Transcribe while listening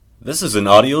This is an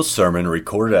audio sermon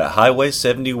recorded at Highway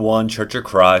 71 Church of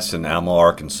Christ in Alma,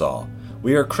 Arkansas.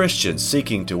 We are Christians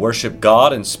seeking to worship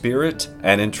God in spirit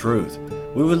and in truth.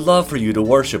 We would love for you to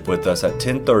worship with us at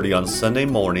 10:30 on Sunday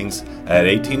mornings at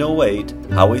 1808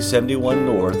 Highway 71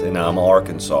 North in Alma,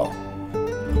 Arkansas.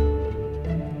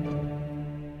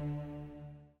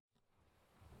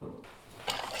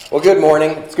 Well, good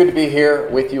morning. It's good to be here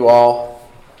with you all.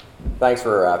 Thanks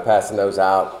for passing those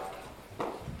out.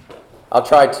 I'll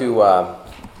try to, I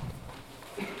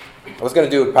was going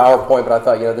to do a PowerPoint, but I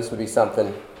thought, this would be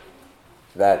something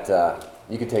that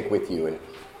you could take with you and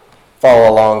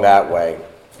follow along that way.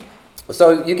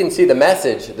 So you can see the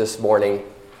message this morning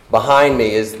behind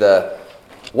me is the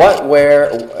what,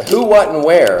 where, who, what, and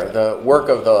where, the work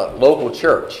of the local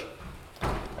church.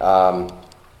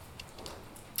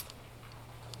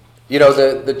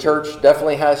 The church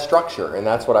definitely has structure, and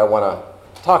that's what I want to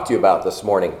talk to you about this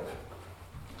morning.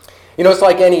 It's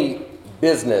like any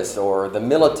business or the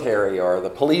military or the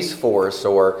police force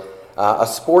or a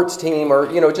sports team or,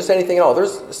 just anything at all.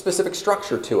 There's a specific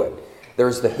structure to it.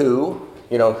 There's the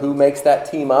who makes that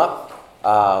team up,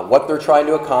 what they're trying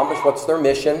to accomplish, what's their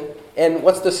mission, and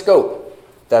what's the scope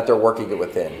that they're working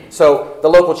within. So the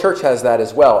local church has that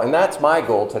as well, and that's my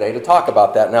goal today, to talk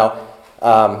about that.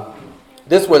 Now,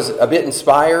 this was a bit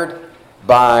inspired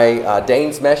by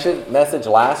Dane's message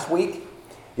last week.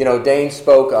 Dane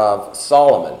spoke of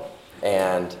Solomon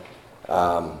and,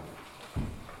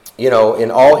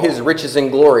 in all his riches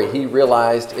and glory, he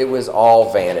realized it was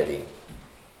all vanity.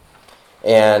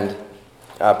 And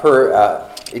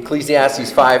per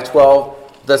Ecclesiastes 5:12,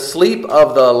 the sleep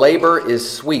of the labor is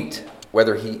sweet,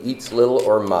 whether he eats little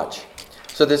or much.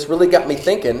 So this really got me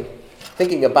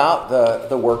thinking about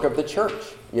the work of the church.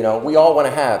 We all want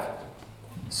to have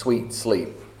sweet sleep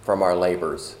from our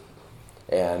labors.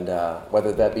 And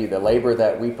whether that be the labor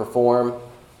that we perform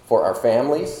for our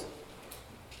families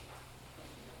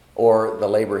or the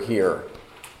labor here,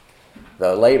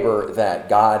 the labor that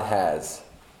God has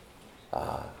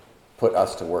put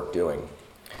us to work doing.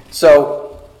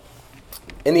 So,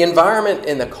 in the environment,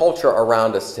 in the culture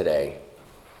around us today,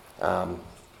 around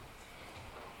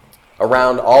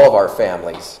all of our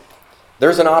families,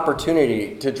 there's an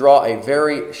opportunity to draw a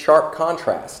very sharp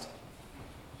contrast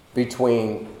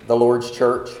between the Lord's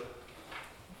church,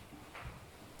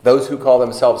 those who call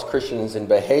themselves Christians and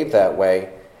behave that way,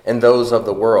 and those of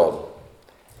the world.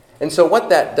 And so what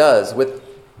that does with,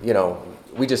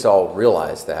 we just all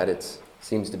realize that it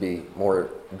seems to be more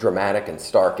dramatic and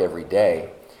stark every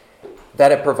day,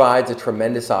 that it provides a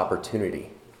tremendous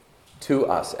opportunity to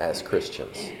us as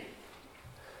Christians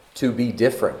to be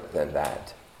different than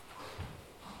that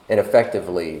and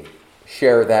effectively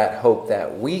share that hope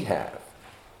that we have,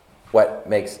 what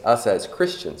makes us as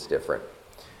Christians different,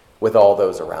 with all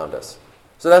those around us.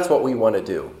 So that's what we want to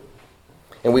do.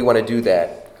 And we want to do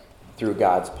that through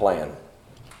God's plan.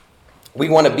 We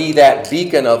want to be that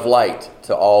beacon of light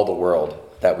to all the world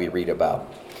that we read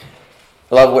about.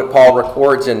 I love what Paul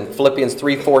records in Philippians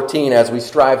 3:14 as we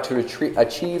strive to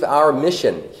achieve our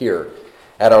mission here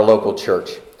at our local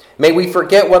church. May we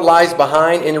forget what lies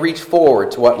behind and reach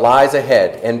forward to what lies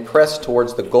ahead and press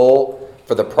towards the goal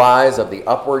for the prize of the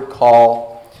upward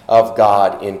call of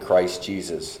God in Christ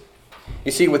Jesus.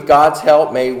 You see, with God's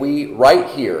help, may we right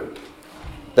here,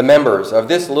 the members of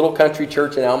this little country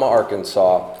church in Alma,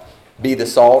 Arkansas, be the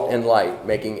salt and light,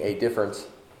 making a difference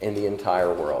in the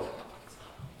entire world.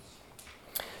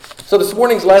 So this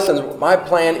morning's lesson, my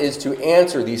plan is to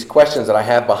answer these questions that I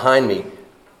have behind me.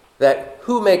 That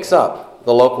who makes up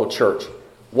the local church?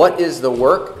 What is the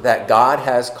work that God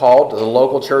has called the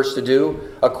local church to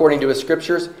do according to His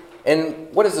scriptures? And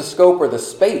what is the scope or the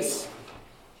space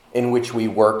in which we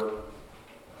work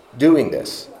doing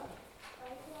this?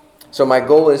 So my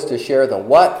goal is to share the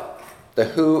what, the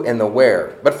who, and the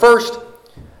where. But first,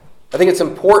 I think it's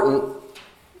important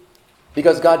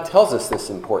because God tells us this is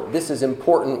important. This is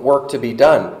important work to be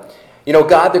done.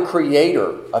 God, the creator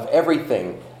of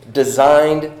everything,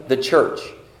 designed the church.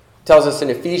 Tells us in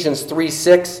Ephesians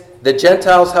 3:6, the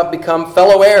Gentiles have become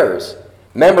fellow heirs,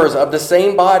 members of the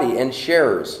same body, and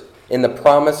sharers in the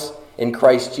promise in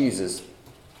Christ Jesus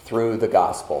through the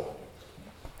gospel.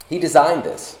 He designed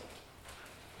this.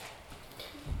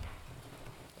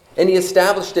 And He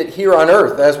established it here on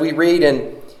earth, as we read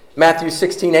in Matthew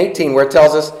 16:18, where it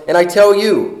tells us, "And I tell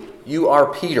you, you are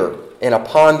Peter, and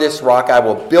upon this rock I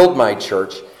will build my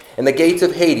church, and the gates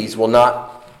of Hades will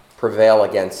not prevail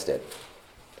against it."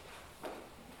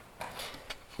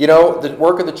 The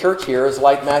work of the church here is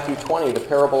like Matthew 20, the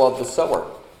parable of the sower.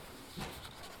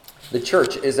 The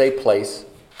church is a place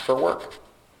for work.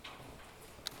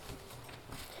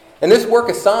 And this work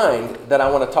assigned that I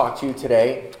want to talk to you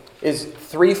today is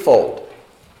threefold.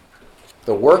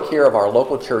 The work here of our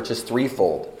local church is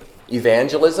threefold: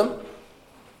 evangelism,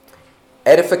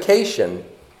 edification,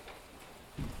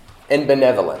 and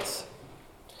benevolence.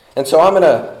 And so I'm going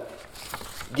to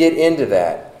get into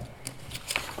that.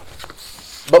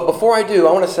 But before I do,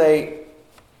 I want to say,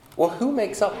 well, who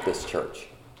makes up this church?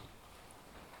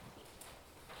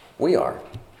 We are,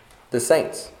 the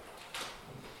saints.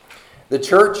 The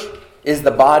church is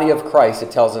the body of Christ,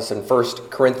 it tells us in 1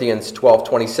 Corinthians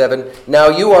 12:27. Now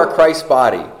you are Christ's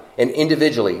body, and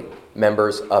individually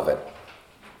members of it.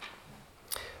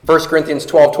 1 Corinthians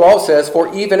 12:12 says,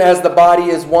 for even as the body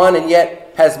is one and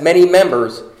yet has many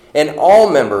members, and all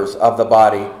members of the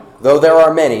body, though there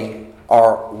are many,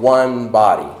 are one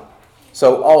body,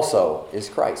 so also is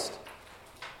Christ.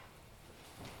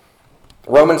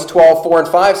 Romans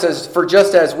 12:4-5 says, for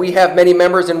just as we have many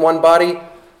members in one body,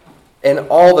 and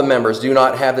all the members do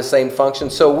not have the same function,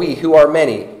 so we, who are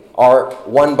many, are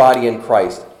one body in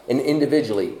Christ, and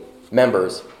individually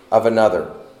members of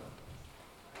another.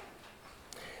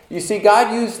 You see,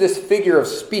 God used this figure of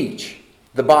speech,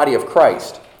 the body of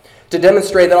Christ, to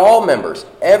demonstrate that all members,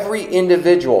 every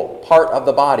individual part of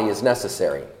the body is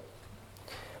necessary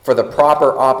for the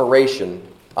proper operation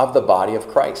of the body of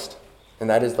Christ, and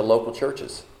that is the local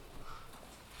churches.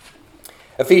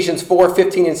 Ephesians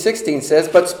 4:15-16 says,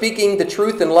 but speaking the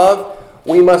truth in love,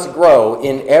 we must grow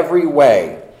in every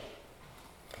way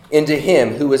into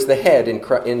him who is the head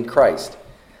in Christ,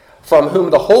 from whom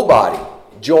the whole body,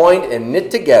 joined and knit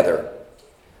together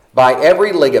by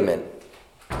every ligament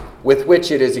with which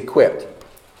it is equipped,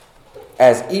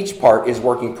 as each part is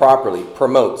working properly,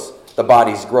 promotes the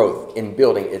body's growth in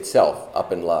building itself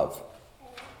up in love.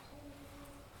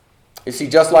 You see,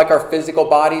 just like our physical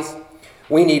bodies,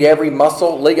 we need every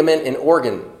muscle, ligament, and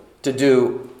organ to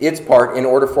do its part in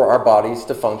order for our bodies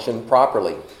to function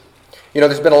properly. You know,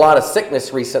 there's been a lot of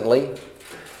sickness recently.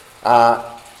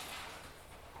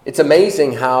 It's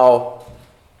amazing how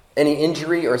any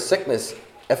injury or sickness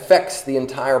affects the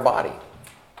entire body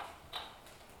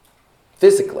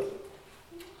physically.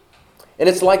 And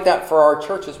it's like that for our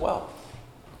church as well.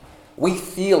 We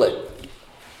feel it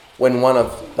when one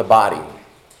of the body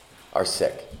are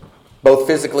sick, both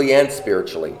physically and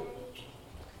spiritually.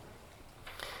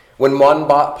 When one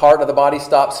part of the body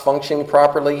stops functioning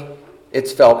properly,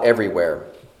 it's felt everywhere.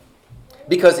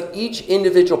 Because each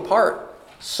individual part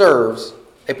serves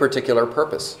a particular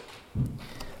purpose.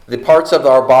 The parts of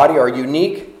our body are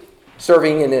unique,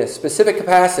 serving in a specific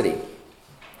capacity,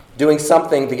 doing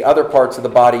something the other parts of the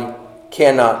body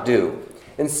cannot do.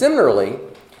 And similarly,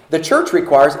 the church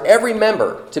requires every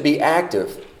member to be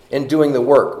active in doing the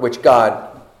work which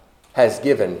God has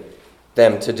given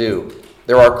them to do.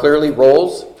 There are clearly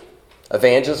roles: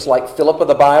 evangelists like Philip of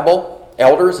the Bible,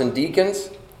 elders and deacons.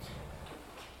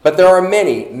 But there are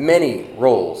many, many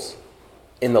roles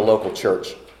in the local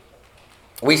church.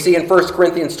 We see in 1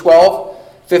 Corinthians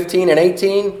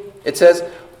 12:15-18, it says,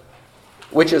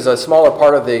 which is a smaller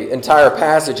part of the entire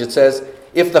passage, it says,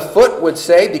 if the foot would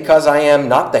say, because I am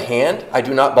not the hand, I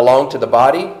do not belong to the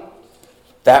body,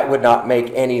 that would not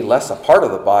make any less a part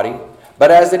of the body.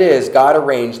 But as it is, God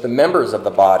arranged the members of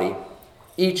the body,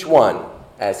 each one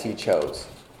as he chose.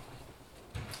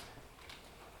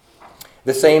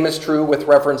 The same is true with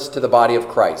reference to the body of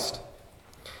Christ.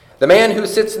 The man who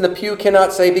sits in the pew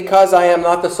cannot say, because I am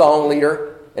not the song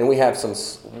leader, and we have some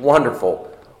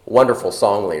wonderful, wonderful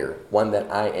song leader, one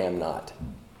that I am not.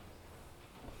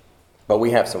 But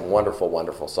we have some wonderful,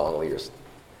 wonderful song leaders.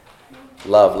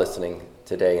 Love listening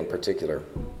today in particular.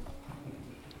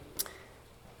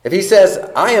 If he says,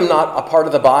 I am not a part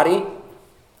of the body,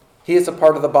 he is a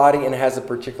part of the body and has a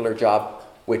particular job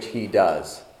which he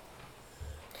does.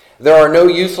 There are no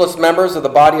useless members of the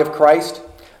body of Christ.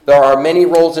 There are many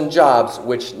roles and jobs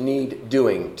which need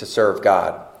doing to serve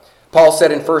God. Paul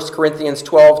said in 1 Corinthians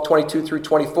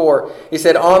 12:22-24, he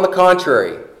said, on the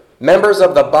contrary, members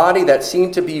of the body that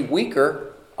seem to be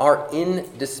weaker are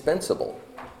indispensable.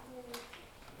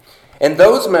 And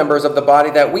those members of the body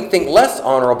that we think less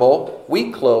honorable,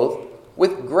 we clothe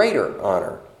with greater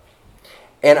honor.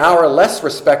 And our less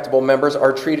respectable members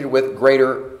are treated with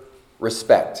greater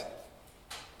respect.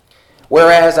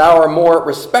 Whereas our more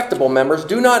respectable members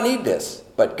do not need this,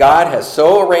 but God has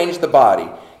so arranged the body,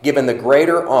 given the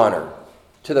greater honor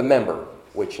to the member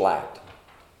which lacked.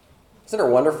 Isn't there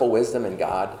wonderful wisdom in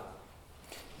God?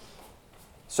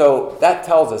 So that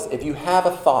tells us, if you have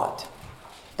a thought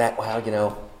that, well, you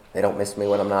know, they don't miss me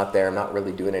when I'm not there, I'm not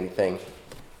really doing anything,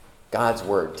 God's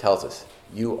word tells us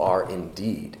you are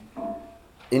indeed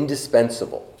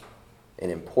indispensable and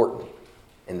important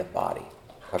in the body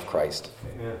of Christ.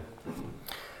 Amen.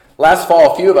 Last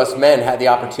fall, a few of us men had the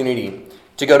opportunity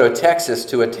to go to Texas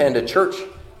to attend a church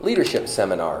leadership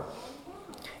seminar.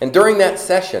 And during that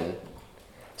session,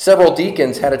 several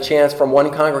deacons had a chance from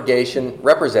one congregation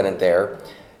represented there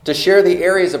to share the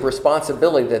areas of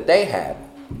responsibility that they had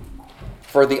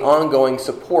for the ongoing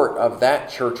support of that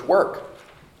church work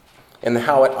and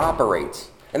how it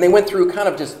operates. And they went through kind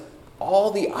of just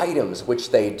all the items which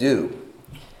they do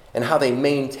and how they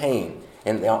maintain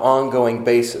an ongoing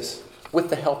basis with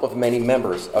the help of many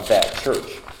members of that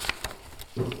church.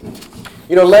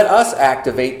 Let us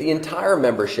activate the entire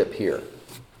membership here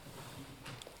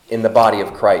in the body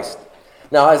of Christ.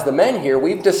 Now, as the men here,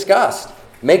 we've discussed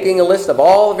making a list of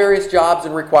all the various jobs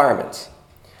and requirements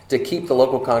to keep the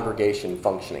local congregation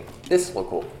functioning, this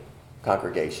local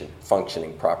congregation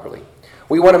functioning properly.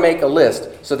 We want to make a list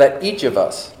so that each of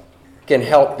us can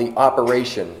help the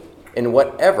operation in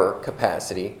whatever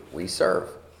capacity we serve.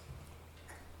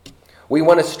 We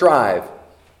want to strive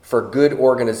for good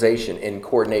organization and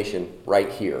coordination right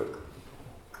here.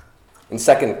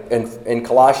 In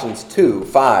Colossians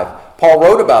 2:5, Paul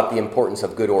wrote about the importance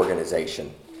of good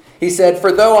organization. He said,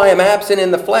 "For though I am absent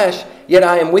in the flesh, yet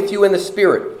I am with you in the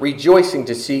spirit, rejoicing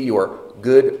to see your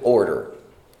good order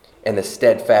and the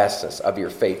steadfastness of your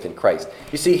faith in Christ."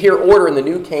 You see here, order in the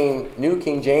New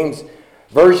King James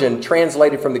Version,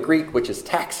 translated from the Greek, which is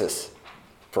taxis,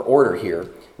 for order here,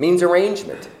 means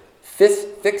arrangement,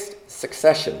 fixed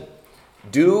succession,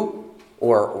 due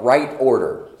or right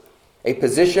order, a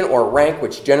position or rank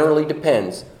which generally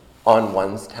depends on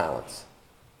one's talents.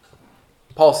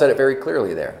 Paul said it very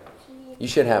clearly there. You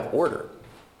should have order.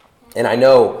 And I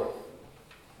know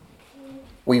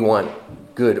we want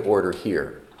good order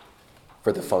here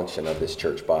for the function of this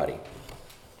church body.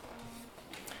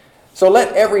 So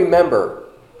let every member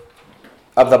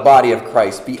of the body of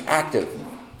Christ be active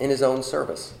in his own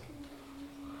service.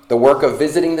 The work of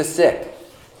visiting the sick.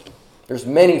 There's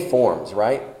many forms,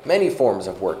 right? Many forms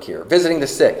of work here. Visiting the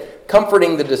sick,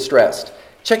 comforting the distressed,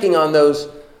 checking on those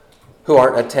who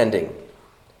aren't attending,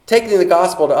 taking the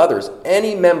gospel to others.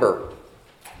 Any member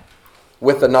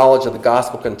with the knowledge of the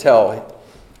gospel can tell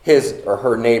his or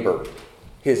her neighbor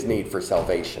his need for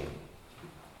salvation.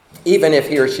 Even if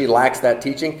he or she lacks that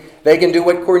teaching, they can do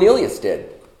what Cornelius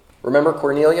did. Remember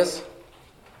Cornelius?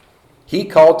 He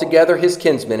called together his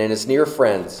kinsmen and his near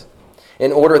friends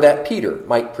in order that Peter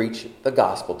might preach the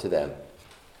gospel to them.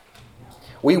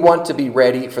 We want to be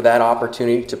ready for that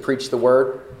opportunity to preach the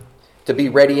word, to be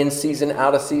ready in season,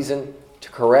 out of season,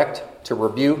 to correct, to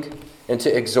rebuke, and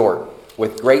to exhort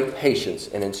with great patience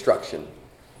and instruction,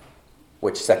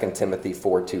 which 2 Timothy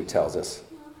 4:2 tells us.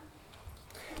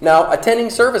 Now,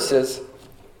 attending services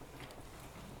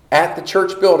at the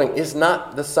church building is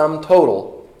not the sum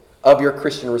total of your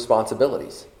Christian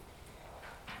responsibilities.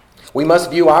 We must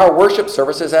view our worship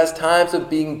services as times of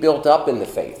being built up in the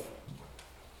faith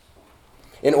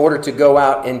in order to go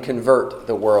out and convert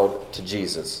the world to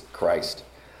Jesus Christ.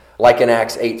 Like in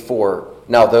Acts 8:4,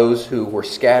 now those who were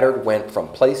scattered went from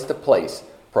place to place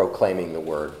proclaiming the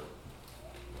word.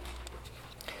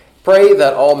 Pray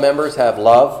that all members have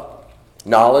love,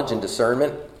 knowledge, and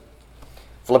discernment.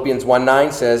 Philippians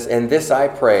 1:9 says, "And this I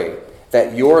pray,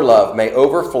 that your love may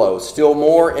overflow still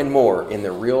more and more in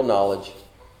the real knowledge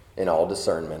and all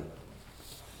discernment."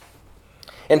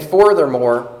 And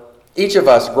furthermore, each of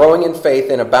us growing in faith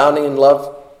and abounding in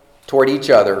love toward each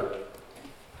other,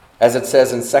 as it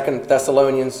says in 2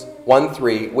 Thessalonians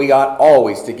 1:3, we ought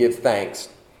always to give thanks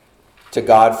to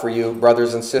God for you,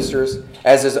 brothers and sisters,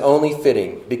 as is only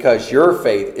fitting, because your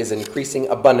faith is increasing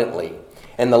abundantly,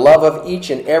 and the love of each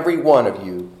and every one of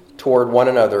you toward one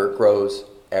another grows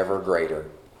ever greater.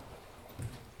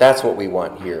 That's what we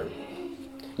want here.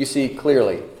 You see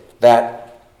clearly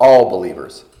that all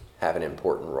believers have an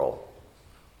important role.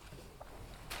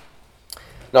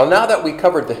 Now that we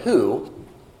covered the who,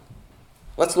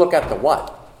 let's look at the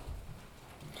what.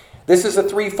 This is a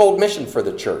threefold mission for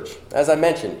the church. As I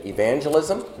mentioned,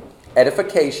 evangelism,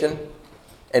 edification,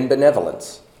 and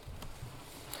benevolence.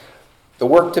 The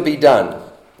work to be done.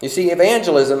 You see,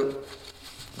 evangelism,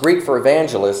 Greek for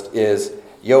evangelist, is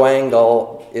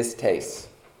euangelistes,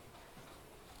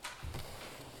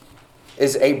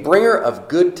 is a bringer of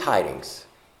good tidings.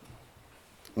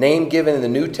 Name given in the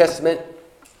New Testament,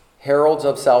 heralds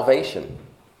of salvation.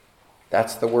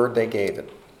 That's the word they gave it.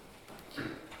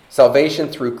 Salvation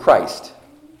through Christ.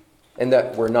 And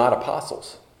that were not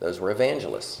apostles. Those were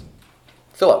evangelists.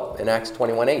 Philip in Acts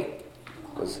 21:8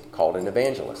 was called an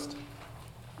evangelist.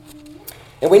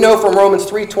 And we know from Romans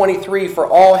 3:23, for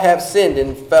all have sinned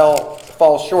and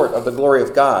fall short of the glory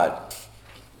of God.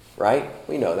 Right?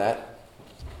 We know that.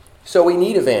 So we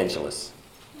need evangelists.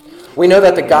 We know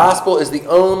that the gospel is the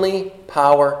only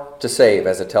power to save,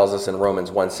 as it tells us in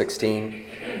Romans 1:16.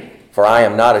 For I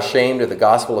am not ashamed of the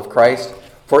gospel of Christ,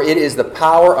 for it is the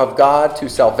power of God to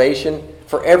salvation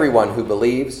for everyone who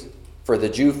believes, for the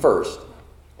Jew first,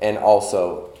 and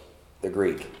also the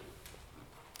Greek.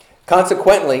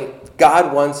 Consequently,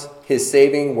 God wants his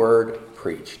saving word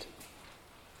preached.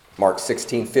 Mark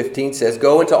 16:15 says,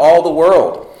 "Go into all the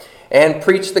world and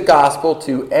preach the gospel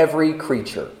to every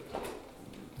creature."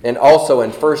 And also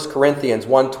in 1 Corinthians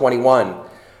 1:21,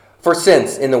 "For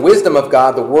since in the wisdom of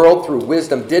God the world through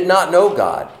wisdom did not know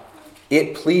God,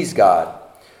 it pleased God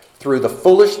through the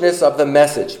foolishness of the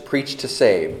message preached to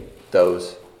save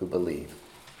those who believe."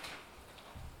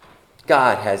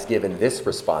 God has given this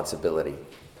responsibility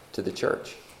to the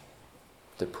church,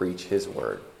 to preach his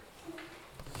word.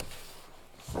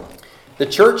 The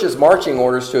church's marching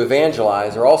orders to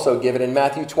evangelize are also given in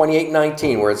Matthew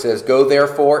 28:19, where it says, "Go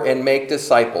therefore and make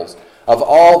disciples of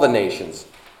all the nations,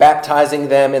 baptizing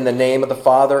them in the name of the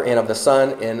Father and of the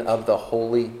Son and of the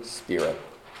Holy Spirit."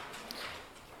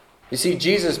 You see,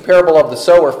 Jesus' parable of the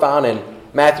sower found in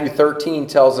Matthew 13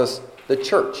 tells us the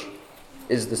church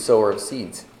is the sower of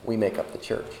seeds. We make up the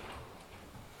church.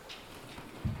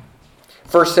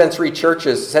 First century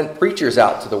churches sent preachers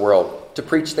out to the world to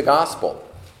preach the gospel.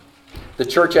 The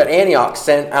church at Antioch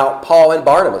sent out Paul and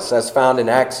Barnabas, as found in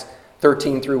Acts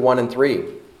 13 through 1 and 3.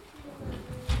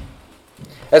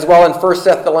 As well in 1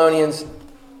 Thessalonians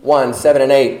 1, 7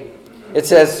 and 8, it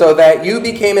says, "So that you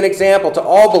became an example to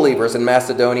all believers in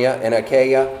Macedonia and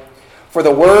Achaia. For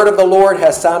the word of the Lord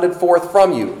has sounded forth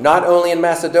from you, not only in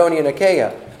Macedonia and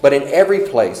Achaia, but in every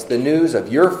place the news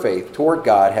of your faith toward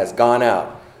God has gone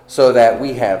out, so that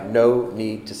we have no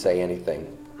need to say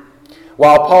anything."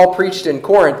 While Paul preached in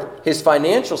Corinth, his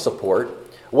financial support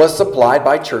was supplied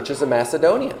by churches in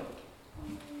Macedonia.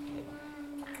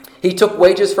 He took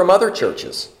wages from other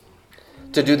churches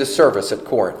to do the service at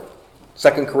Corinth.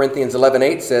 2 Corinthians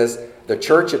 11:8 says, "The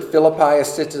church at Philippi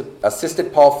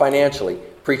assisted Paul financially,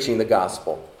 preaching the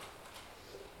gospel."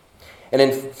 And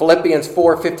in Philippians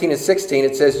 4:15 and 16,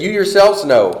 it says, "You yourselves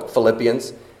know,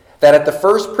 Philippians, that at the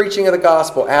first preaching of the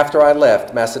gospel after I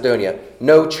left Macedonia,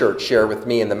 no church shared with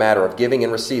me in the matter of giving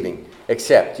and receiving,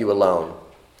 except you alone.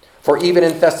 For even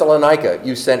in Thessalonica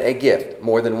you sent a gift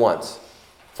more than once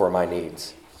for my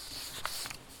needs."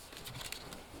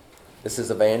 This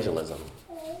is evangelism.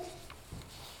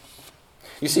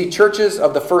 You see, churches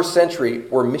of the first century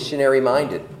were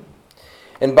missionary-minded.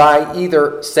 And by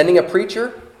either sending a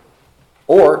preacher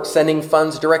or sending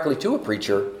funds directly to a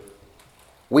preacher,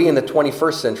 we in the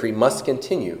 21st century must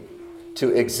continue to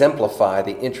exemplify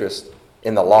the interest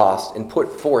in the lost and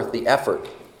put forth the effort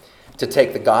to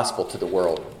take the gospel to the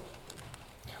world.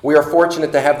 We are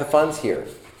fortunate to have the funds here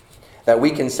that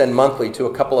we can send monthly to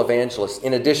a couple evangelists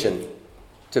in addition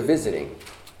to visiting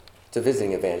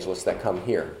evangelists that come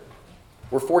here.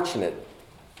 We're fortunate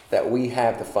that we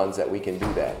have the funds that we can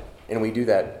do that, and we do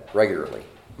that regularly,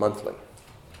 monthly.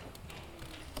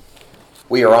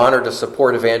 We are honored to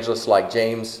support evangelists like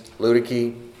James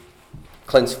Ludicky,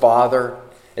 Clint's father,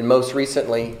 and most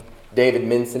recently, David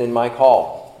Minson and Mike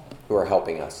Hall, who are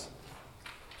helping us.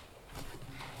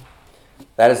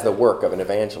 That is the work of an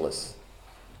evangelist,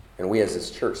 and we as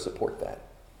his church support that.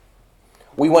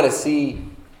 We want to see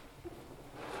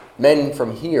men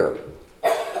from here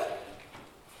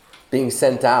being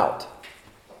sent out,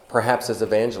 perhaps as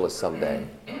evangelists someday,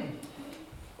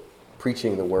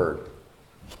 preaching the word.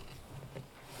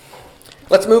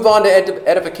 Let's move on to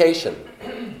edification.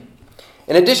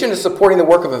 In addition to supporting the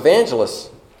work of evangelists,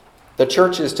 the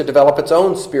church is to develop its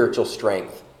own spiritual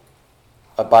strength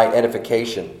by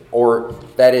edification, or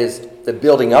that is, the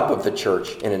building up of the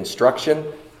church in instruction,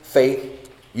 faith,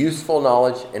 useful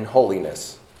knowledge, and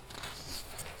holiness.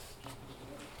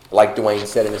 Like Dwayne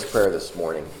said in his prayer this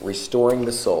morning, restoring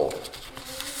the soul.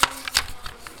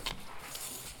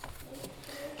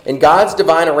 In God's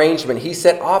divine arrangement, he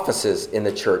set offices in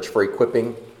the church for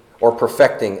equipping or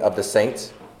perfecting of the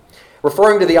saints.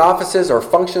 Referring to the offices or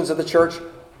functions of the church,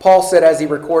 Paul said, as he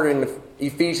recorded in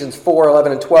Ephesians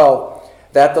 4:11 and 12,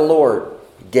 that the Lord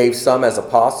gave some as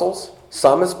apostles,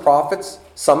 some as prophets,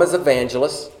 some as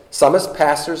evangelists, some as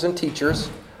pastors and teachers,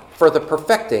 for the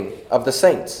perfecting of the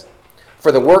saints,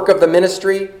 for the work of the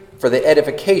ministry, for the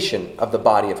edification of the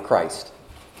body of Christ.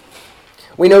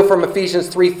 We know from Ephesians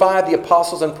 3:5, the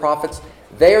apostles and prophets,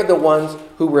 they are the ones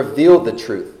who revealed the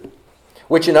truth,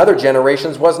 which in other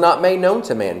generations was not made known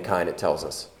to mankind, it tells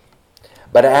us.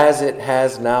 But as it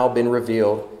has now been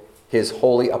revealed, his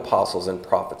holy apostles and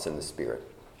prophets in the Spirit.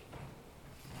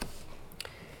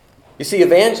 You see,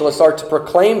 evangelists are to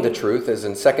proclaim the truth, as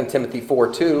in 2 Timothy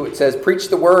 4:2. It says, preach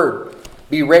the word,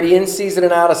 be ready in season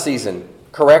and out of season,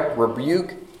 correct,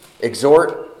 rebuke,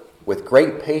 exhort with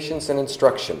great patience and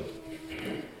instruction.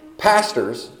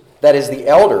 Pastors, that is the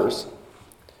elders,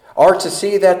 are to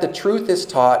see that the truth is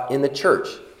taught in the church,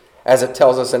 as it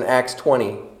tells us in Acts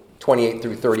 20:28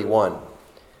 through 31.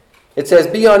 It says,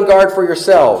 be on guard for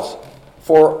yourselves,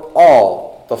 for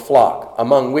all the flock,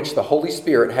 among which the Holy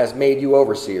Spirit has made you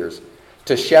overseers,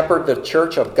 to shepherd the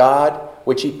church of God,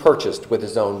 which he purchased with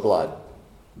his own blood.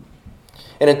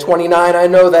 And in 29, I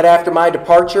know that after my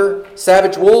departure,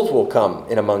 savage wolves will come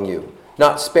in among you,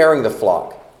 not sparing the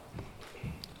flock.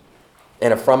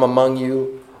 And from among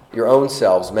you, your own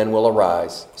selves, men will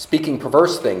arise, speaking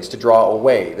perverse things to draw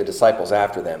away the disciples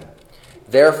after them.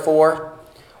 Therefore,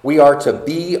 we are to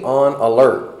be on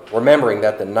alert, remembering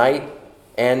that the night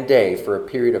and day for a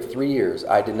period of 3 years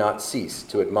I did not cease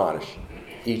to admonish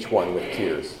each one with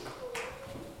tears.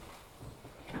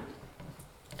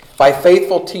 By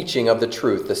faithful teaching of the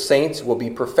truth, the saints will be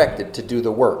perfected to do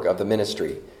the work of the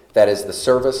ministry, that is, the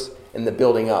service and the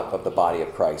building up of the body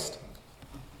of Christ.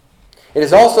 It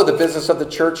is also the business of the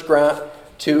church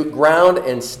to ground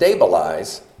and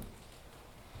stabilize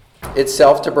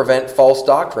itself to prevent false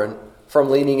doctrine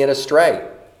from leading it astray.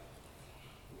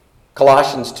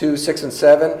 Colossians 2:6 and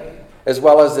 7, as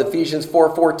well as Ephesians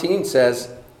 4:14 says,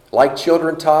 like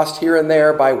children tossed here and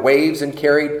there by waves and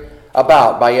carried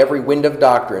about by every wind of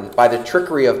doctrine, by the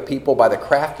trickery of people, by the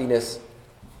craftiness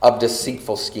of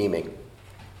deceitful scheming.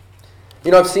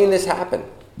 You know, I've seen this happen.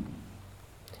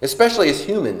 Especially as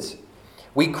humans,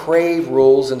 we crave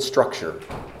rules and structure,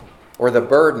 or the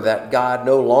burden that God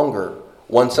no longer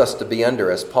wants us to be under,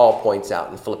 as Paul points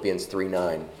out in Philippians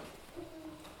 3:9.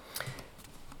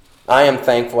 I am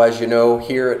thankful, as you know,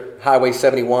 here at Highway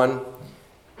 71,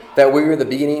 that we are in the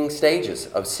beginning stages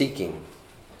of seeking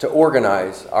to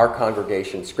organize our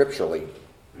congregation scripturally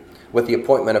with the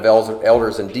appointment of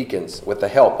elders and deacons with the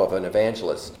help of an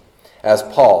evangelist, as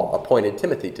Paul appointed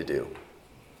Timothy to do.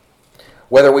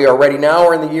 Whether we are ready now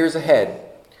or in the years ahead,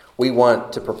 we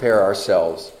want to prepare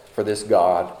ourselves for this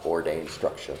God-ordained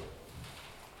structure.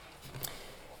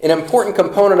 An important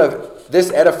component of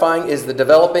this edifying is the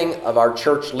developing of our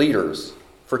church leaders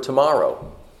for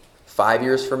tomorrow. 5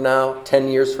 years from now, 10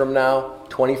 years from now,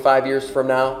 25 years from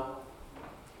now.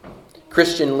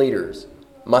 Christian leaders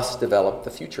must develop the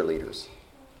future leaders.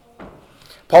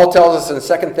 Paul tells us in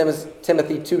 2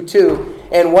 Timothy 2:2,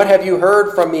 and what have you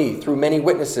heard from me through many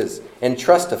witnesses, and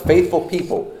trust to faithful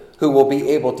people who will be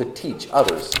able to teach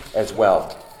others as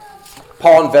well.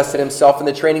 Paul invested himself in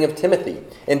the training of Timothy,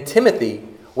 and Timothy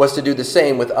was to do the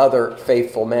same with other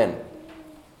faithful men,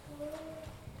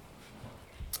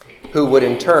 who would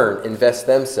in turn invest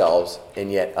themselves in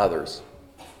yet others.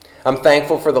 I'm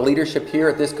thankful for the leadership here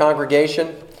at this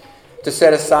congregation to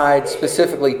set aside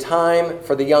specifically time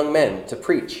for the young men to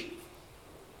preach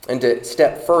and to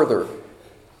step further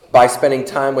by spending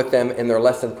time with them in their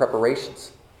lesson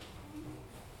preparations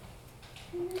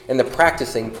and the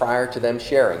practicing prior to them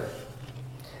sharing.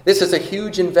 This is a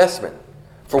huge investment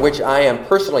for which I am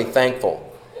personally thankful,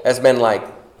 as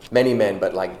many men,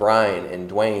 but like Brian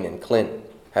and Dwayne and Clint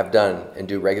have done and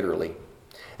do regularly.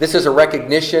 This is a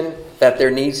recognition that there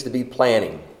needs to be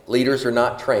planning. Leaders are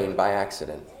not trained by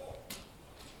accident.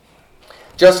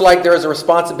 Just like there is a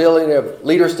responsibility of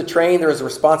leaders to train, there is a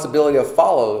responsibility of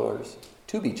followers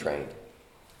to be trained.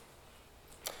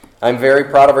 I'm very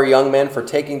proud of our young men for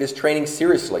taking this training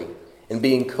seriously and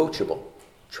being coachable,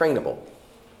 trainable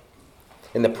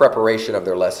in the preparation of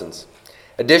their lessons.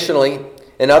 Additionally,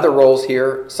 in other roles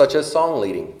here, such as song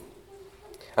leading,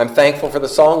 I'm thankful for the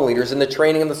song leaders and the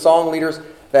training of the song leaders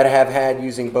that I have had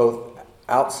using both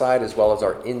outside as well as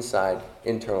our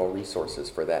internal resources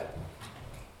for that.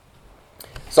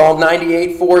 Psalm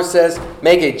 98:4 says,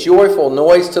 make a joyful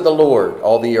noise to the Lord,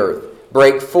 all the earth.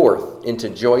 Break forth into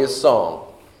joyous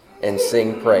song and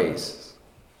sing praise.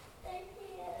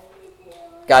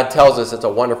 God tells us it's a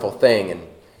wonderful thing, and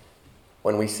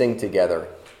when we sing together,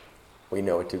 we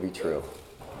know it to be true.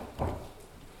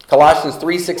 Colossians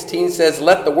 3:16 says,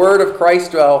 let the word of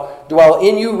Christ dwell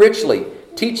in you richly,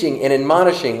 teaching and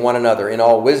admonishing one another in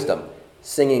all wisdom,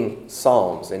 singing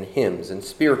psalms and hymns and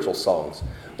spiritual songs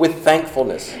with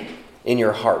thankfulness in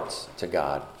your hearts to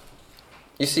God.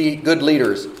 You see, good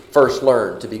leaders first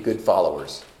learn to be good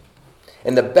followers,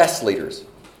 and the best leaders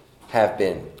have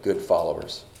been good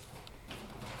followers.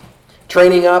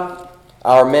 Training up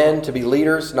our men to be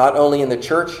leaders not only in the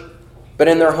church, but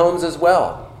in their homes as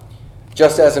well.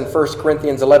 Just as in 1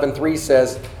 Corinthians 11:3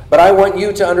 says, but I want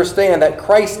you to understand that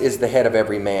Christ is the head of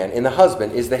every man, and the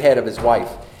husband is the head of his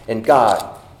wife, and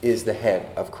God is the head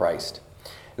of Christ.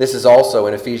 This is also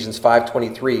in Ephesians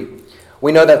 5:23.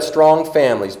 We know that strong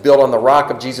families built on the rock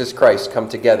of Jesus Christ come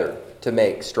together to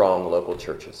make strong local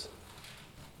churches.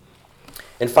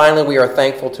 And finally, we are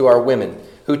thankful to our women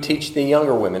who teach the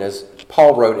younger women, as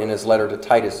Paul wrote in his letter to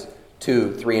Titus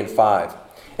 2, 3, and 5,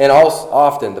 and also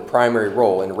often the primary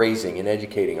role in raising and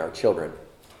educating our children,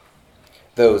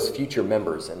 those future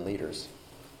members and leaders.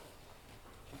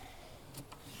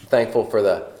 I'm thankful for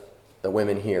the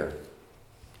women here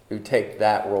who take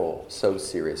that role so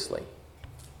seriously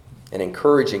and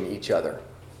encouraging each other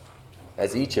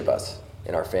as each of us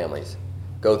in our families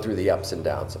go through the ups and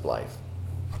downs of life.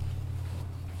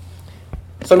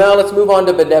 So now let's move on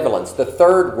to benevolence, the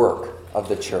third work of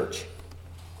the church.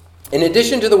 In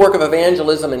addition to the work of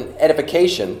evangelism and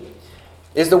edification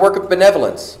is the work of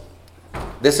benevolence.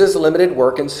 This is limited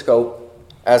work in scope,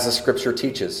 as the Scripture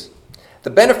teaches.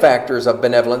 The benefactors of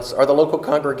benevolence are the local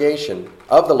congregation.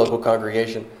 Of the local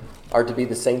congregation are to be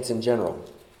the saints in general.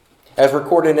 As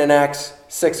recorded in Acts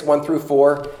 6, 1 through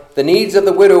 4, the needs of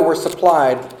the widow were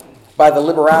supplied by the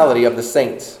liberality of the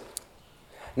saints.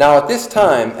 Now at this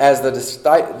time, as the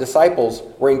disciples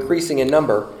were increasing in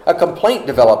number, a complaint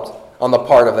developed on the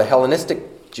part of the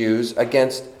Hellenistic Jews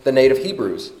against the native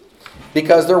Hebrews,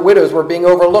 because their widows were being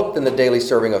overlooked in the daily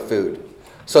serving of food.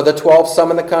 So the 12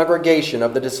 summoned the congregation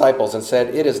of the disciples and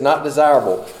said, "It is not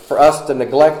desirable for us to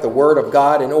neglect the word of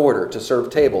God in order to serve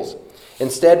tables.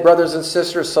 Instead, brothers and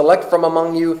sisters, select from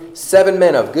among you 7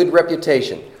 men of good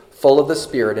reputation, full of the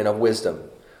Spirit and of wisdom,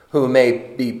 who may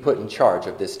be put in charge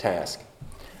of this task.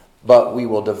 But we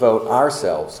will devote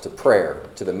ourselves to prayer,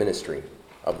 to the ministry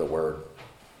of the word."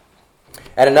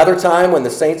 At another time, when the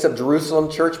saints of Jerusalem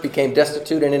church became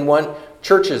destitute and in want,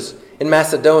 churches in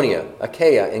Macedonia,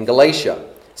 Achaia, and Galatia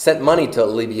sent money to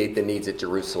alleviate the needs at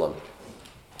Jerusalem.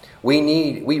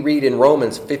 We read in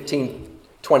Romans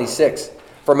 15:26,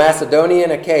 "For Macedonia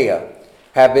and Achaia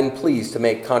have been pleased to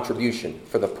make contribution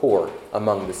for the poor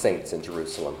among the saints in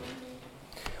Jerusalem."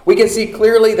 We can see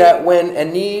clearly that when a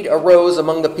need arose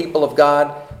among the people of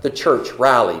God, the church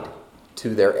rallied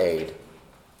to their aid.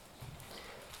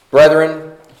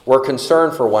 Brethren were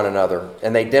concerned for one another,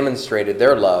 and they demonstrated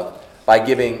their love by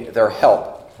giving their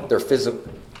help,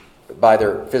 by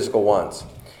their physical wants.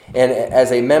 And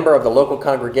as a member of the local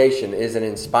congregation, it is an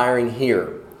inspiring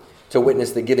here to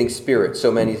witness the giving spirit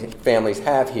so many families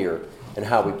have here and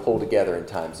how we pull together in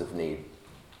times of need.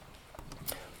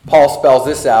 Paul spells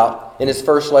this out in his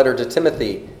first letter to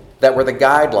Timothy that were the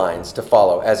guidelines to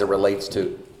follow as it relates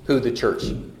to who the church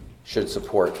should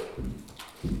support.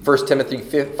 1 Timothy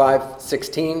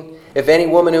 5:16, "If any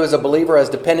woman who is a believer has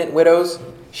dependent widows,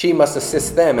 she must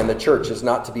assist them, and the church is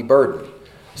not to be burdened,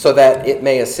 so that it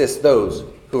may assist those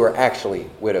who are actually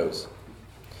widows."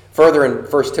 Further in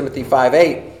 1 Timothy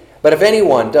 5:8, "But if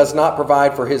anyone does not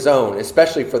provide for his own,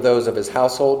 especially for those of his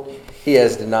household, he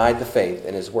has denied the faith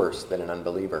and is worse than an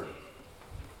unbeliever."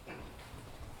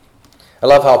 I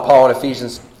love how Paul in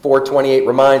Ephesians 4:28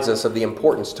 reminds us of the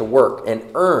importance to work and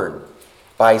earn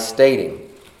by stating,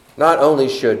 not only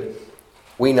should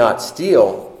we not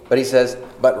steal, but he says,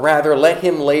 "But rather let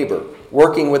him labor,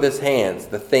 working with his hands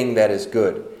the thing that is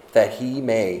good, that he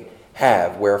may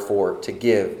have wherefore to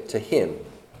give to him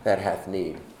that hath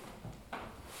need."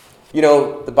 You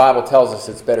know, the Bible tells us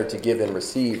it's better to give than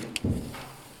receive.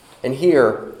 And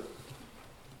here,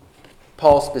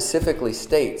 Paul specifically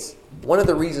states, one of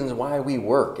the reasons why we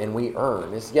work and we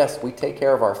earn is, yes, we take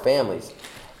care of our families,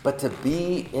 but to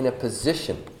be in a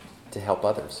position to help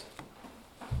others.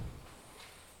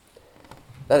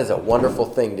 That is a wonderful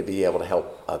thing, to be able to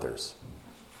help others.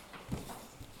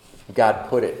 God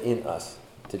put it in us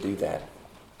to do that.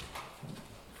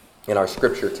 And our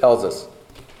scripture tells us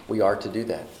we are to do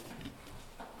that.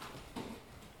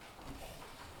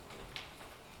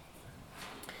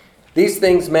 These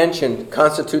things mentioned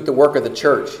constitute the work of the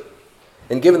church.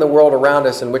 And given the world around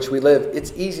us in which we live,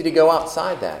 it's easy to go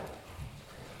outside that.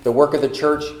 The work of the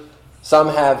church, it's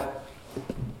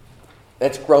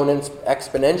grown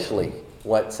exponentially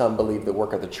what some believe the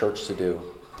work of the church to do.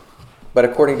 But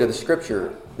according to the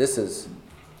scripture, this is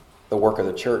the work of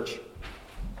the church.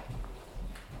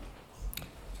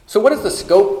 So what is the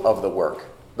scope of the work?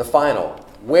 The final,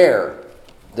 where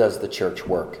does the church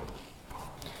work?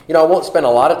 You know, I won't spend a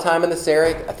lot of time in this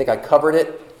area. I think I covered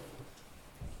it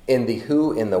in the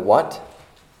who, in the what.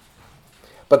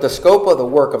 But the scope of the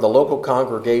work of the local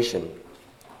congregation,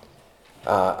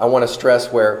 I want to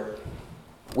stress where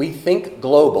we think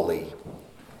globally,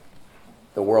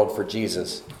 the world for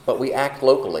Jesus, but we act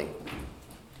locally.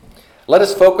 Let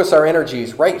us focus our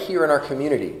energies right here in our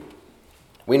community.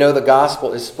 We know the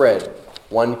gospel is spread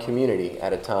one community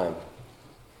at a time.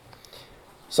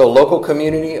 So local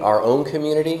community, our own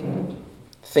community,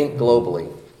 think globally,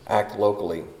 act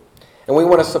locally. And we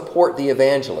want to support the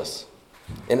evangelists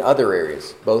in other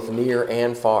areas, both near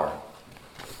and far.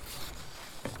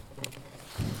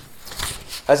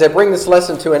 As I bring this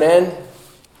lesson to an end,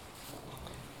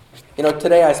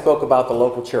 today I spoke about the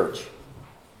local church.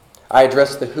 I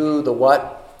addressed the who, the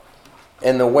what,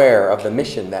 and the where of the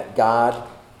mission that God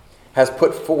has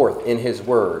put forth in His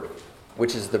Word,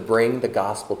 which is to bring the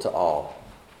gospel to all.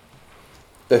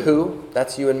 The who,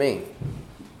 that's you and me.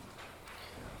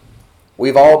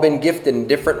 We've all been gifted in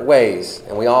different ways,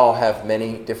 and we all have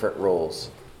many different roles.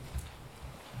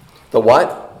 The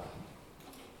what?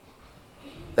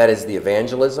 That is the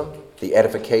evangelism, the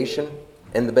edification,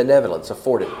 and the benevolence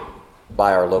afforded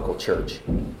by our local church.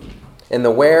 And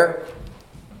the where?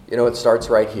 It starts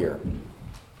right here.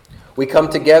 We come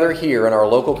together here in our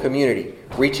local community,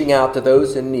 reaching out to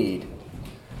those in need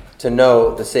to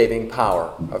know the saving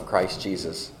power of Christ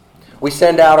Jesus. We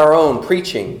send out our own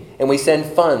preaching, and we send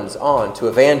funds on to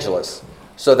evangelists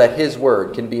so that His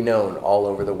Word can be known all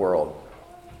over the world.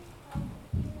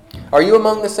 Are you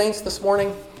among the saints this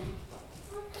morning?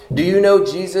 Do you know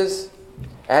Jesus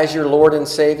as your Lord and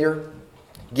Savior,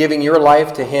 giving your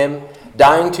life to Him,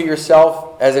 dying to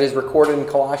yourself, as it is recorded in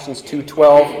Colossians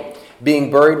 2:12, being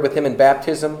buried with Him in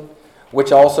baptism,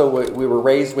 which also we were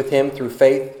raised with Him through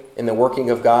faith in the working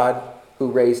of God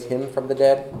who raised Him from the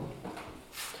dead?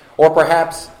 Or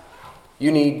perhaps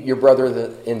you need your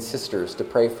brother and sisters to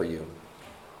pray for you.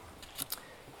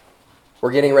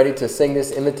 We're getting ready to sing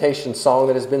this invitation song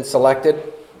that has been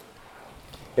selected.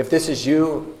 If this is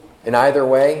you in either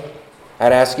way,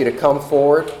 I'd ask you to come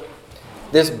forward.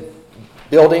 This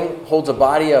building holds a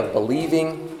body of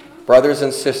believing brothers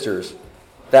and sisters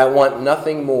that want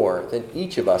nothing more than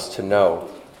each of us to know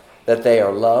that they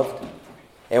are loved.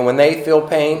 And when they feel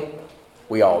pain,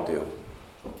 we all do.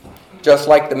 Just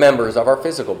like the members of our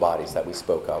physical bodies that we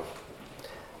spoke of.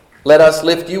 Let us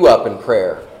lift you up in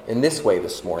prayer in this way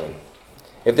this morning.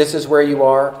 If this is where you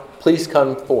are, please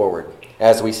come forward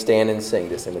as we stand and sing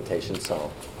this invitation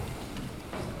song.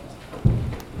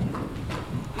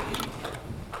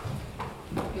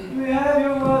 We have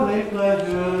your worldly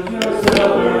pleasures, your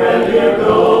silver and your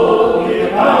gold. You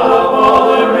pile up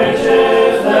all the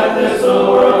riches that this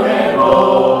world can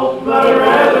hold. But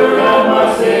rather have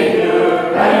my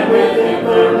Savior, and with Him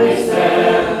firmly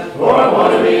stand. For I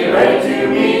want to be ready to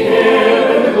meet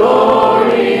Him in the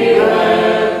glory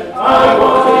land. I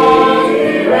want to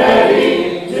be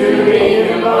ready to meet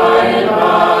Him by and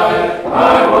by.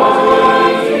 I want to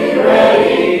be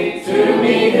ready to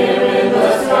meet Him in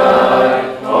the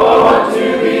sky. Oh, I want to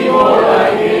be more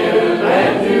like Him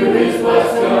and do His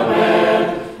blessed command.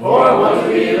 For I want to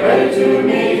be ready to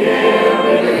meet Him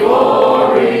in the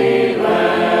glory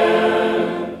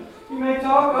land. You may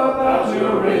talk about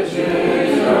your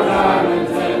riches, your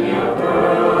diamonds and your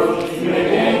pearls. You may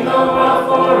gain the wealth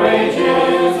for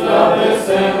ages of this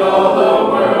and all the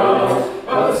world.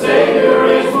 But the Savior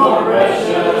is more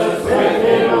precious. With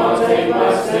Him I'll take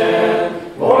my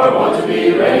stand. For I want to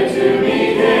be ready to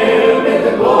meet Him in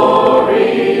the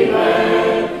glory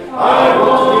land. I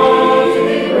want to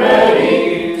be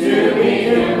ready to meet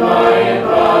Him by and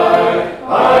by.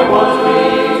 I want to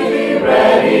be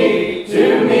ready to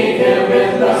meet Him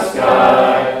in the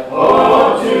sky. Oh, I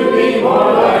want to be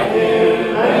more like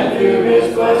Him and do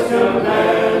His blessed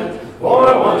command. For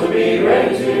I want to be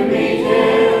ready to meet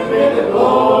Him in the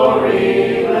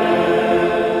glory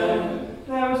land.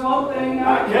 There is one thing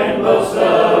I can boast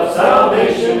of,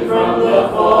 salvation from the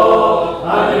fall.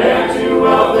 I'm an heir to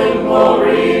wealth and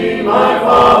glory, my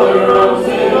Father owns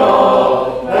it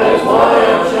all. That is why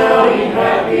I'm shouting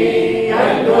happy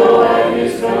and go at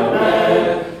His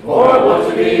command. For I want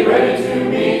to be ready to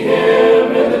meet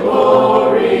Him in the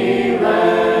glory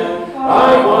land.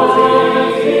 I want to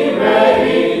be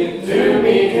ready to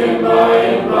meet Him by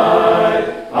and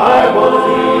by. I want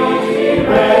to be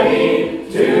ready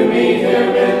to meet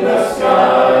Him in the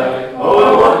sky. Oh, I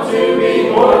want to be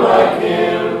more like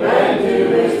Him and do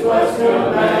His blessed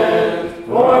command.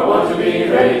 For I want to be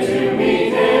ready to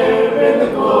meet Him in the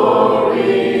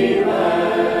glory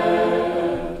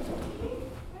land.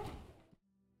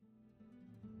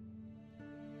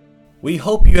 We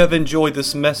hope you have enjoyed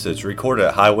this message recorded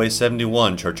at Highway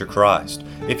 71 Church of Christ.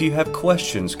 If you have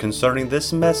questions concerning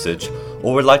this message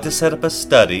or would like to set up a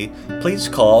study, please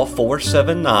call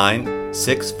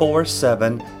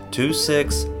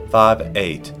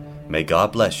 479-647-2658. May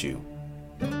God bless you.